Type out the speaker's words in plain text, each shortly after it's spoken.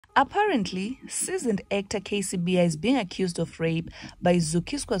Apparently, seasoned actor Kay Sibiya is being accused of rape by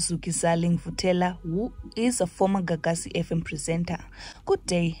Zukiswa Zukisaling Vutela, who is a former Gagasi FM presenter. Good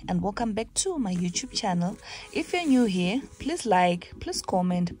day and welcome back to my YouTube channel. If you're new here, please like, please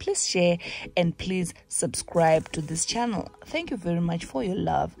comment, please share, and please subscribe to this channel. Thank you very much for your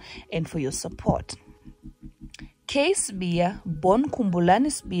love and for your support. Kay Sibiya, born Khumbulani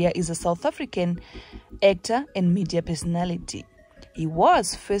Sibiya, is a South African actor and media personality. He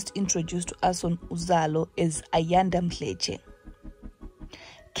was first introduced to us on Uzalo as Ayanda Mdletshe.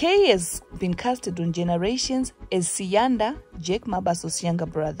 Kay has been casted on Generations as Siyanda, Jake Mabaso's younger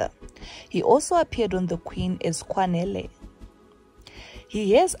brother. He also appeared on The Queen as Kwanele.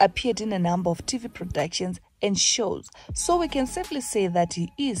 He has appeared in a number of TV productions and shows, so we can safely say that he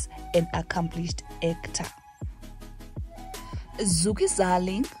is an accomplished actor.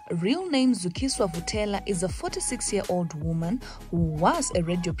 Zukisaling, real name Zukiswa Vutela, is a 46-year-old woman who was a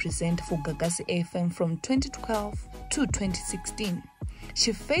radio presenter for Gagasi FM from 2012 to 2016.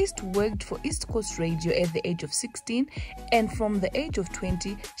 She first worked for East Coast Radio at the age of 16, and from the age of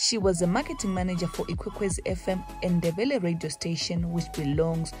 20, she was a marketing manager for Ikwekwezi FM and Ndebele radio station, which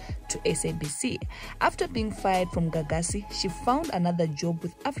belongs to SABC. After being fired from Gagasi, she found another job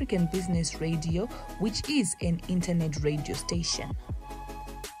with African Business Radio, which is an internet radio station.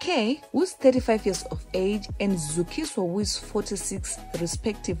 Kay, who's 35 years of age, and Zukiswa, who is 46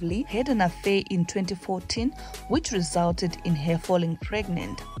 respectively, had an affair in 2014, which resulted in her falling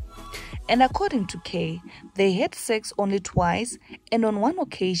pregnant. And according to Kay, they had sex only twice, and on one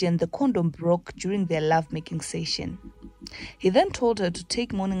occasion the condom broke during their lovemaking session. He then told her to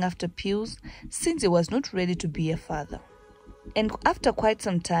take morning after pills since he was not ready to be a father. And after quite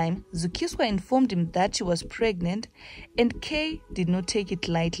some time, Zukiswa informed him that she was pregnant, and Kay did not take it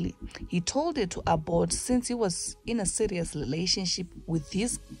lightly. He told her to abort since he was in a serious relationship with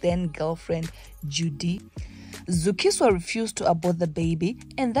his then girlfriend, Judy. Zukiswa refused to abort the baby,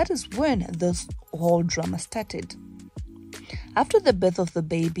 and that is when this whole drama started. After the birth of the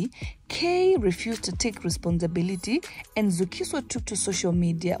baby, Kay refused to take responsibility, and Zukiswa took to social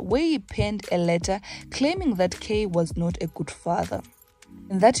media where he penned a letter claiming that Kay was not a good father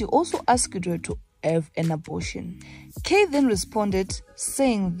and that he also asked her to have an abortion. Kay then responded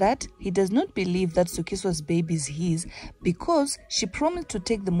saying that he does not believe that Zukiswa's baby is his because she promised to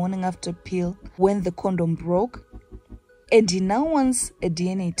take the morning after pill when the condom broke, and he now wants a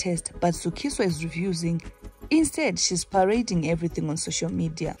DNA test, but Zukiswa is refusing. Instead, she's parading everything on social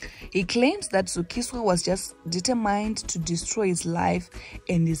media. He claims that Zukiswa was just determined to destroy his life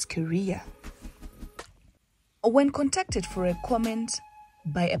and his career. When contacted for a comment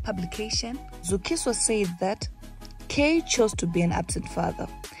by a publication, Zukiswa said that Kay chose to be an absent father,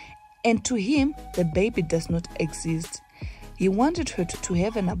 and to him, the baby does not exist. He wanted her to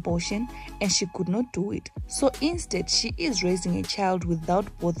have an abortion, and she could not do it. So instead, she is raising a child without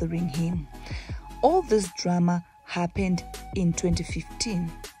bothering him. All this drama happened in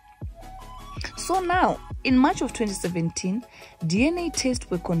 2015. So now, in March of 2017, DNA tests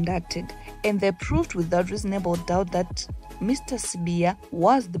were conducted, and they proved without reasonable doubt that Mr. Sibiya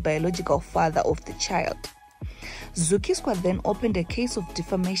was the biological father of the child. Zukiswa then opened a case of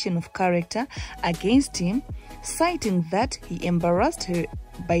defamation of character against him, citing that he embarrassed her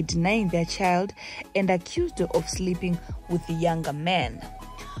by denying their child and accused her of sleeping with a younger man.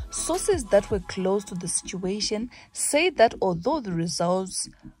 Sources that were close to the situation say that although the results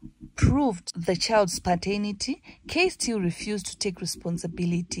proved the child's paternity, Kay still refused to take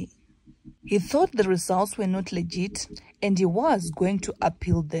responsibility. He thought the results were not legit and he was going to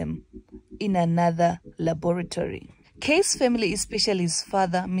appeal them in another laboratory. Kay's family, especially his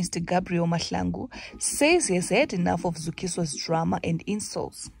father, Mr. Gabriel Mahlangu, says he has had enough of Zukiswa's drama and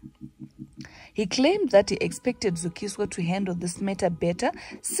insults. He claimed that he expected Zukiswa to handle this matter better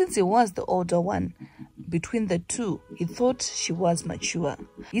since he was the older one. Between the two, he thought she was mature.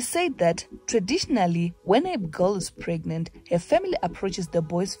 He said that traditionally, when a girl is pregnant, her family approaches the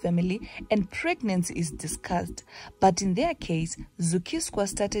boy's family and pregnancy is discussed. But in their case, Zukiswa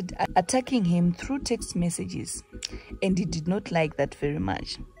started attacking him through text messages, and he did not like that very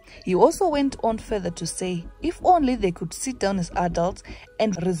much. He also went on further to say if only they could sit down as adults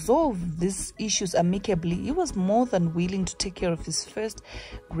and resolve these issues amicably, he was more than willing to take care of his first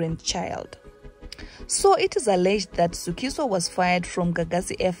grandchild. So it is alleged that Zukiswa was fired from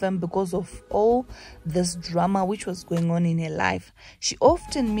Gagasi FM because of all this drama which was going on in her life. She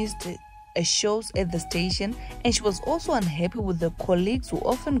often missed shows at the station, and she was also unhappy with the colleagues who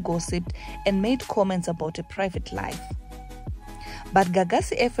often gossiped and made comments about her private life. But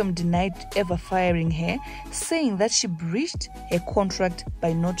Gagasi FM denied ever firing her, saying that she breached her contract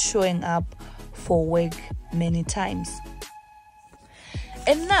by not showing up for work many times.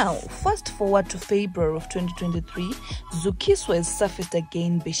 And now, fast forward to February of 2023, Zukiswa has surfaced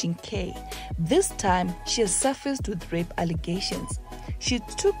again bashing Kay. This time, she has surfaced with rape allegations. She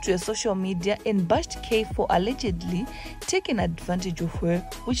took to her social media and bashed Kay for allegedly taking advantage of her,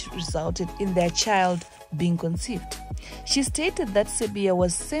 which resulted in their child being conceived. She stated that Sibiya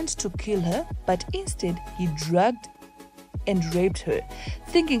was sent to kill her, but instead he drugged and raped her,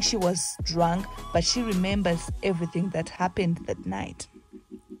 thinking she was drunk, but she remembers everything that happened that night.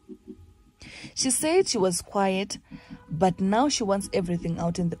 She said she was quiet, but now she wants everything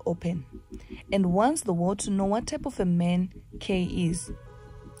out in the open and wants the world to know what type of a man Kay is.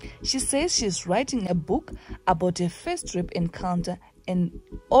 She says she's writing a book about her first rape encounter and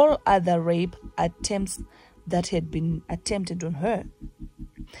all other rape attempts that had been attempted on her.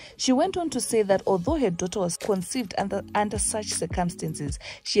 She went on to say that although her daughter was conceived under such circumstances,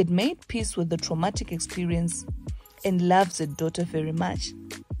 she had made peace with the traumatic experience and loves her daughter very much.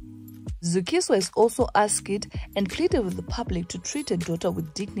 Zukiswa has also asked and pleaded with the public to treat her daughter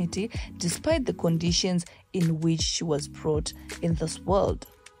with dignity despite the conditions in which she was brought in this world.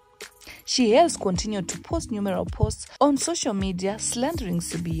 She has continued to post numerous posts on social media slandering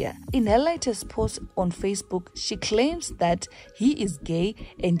Sibiya. In her latest post on Facebook, she claims that he is gay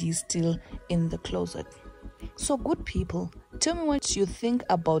and is still in the closet. So good people, tell me what you think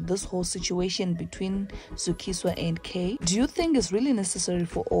about this whole situation between Zukiswa and Kay. Do you think it's really necessary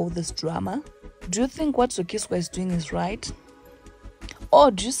for all this drama? Do you think what Zukiswa is doing is right?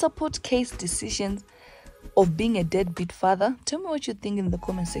 Or do you support Kay's decisions of being a deadbeat father? Tell me what you think in the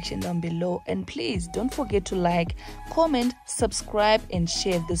comment section down below, and please don't forget to like, comment, subscribe and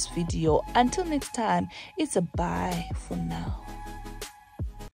share this video. Until next time, it's a bye for now.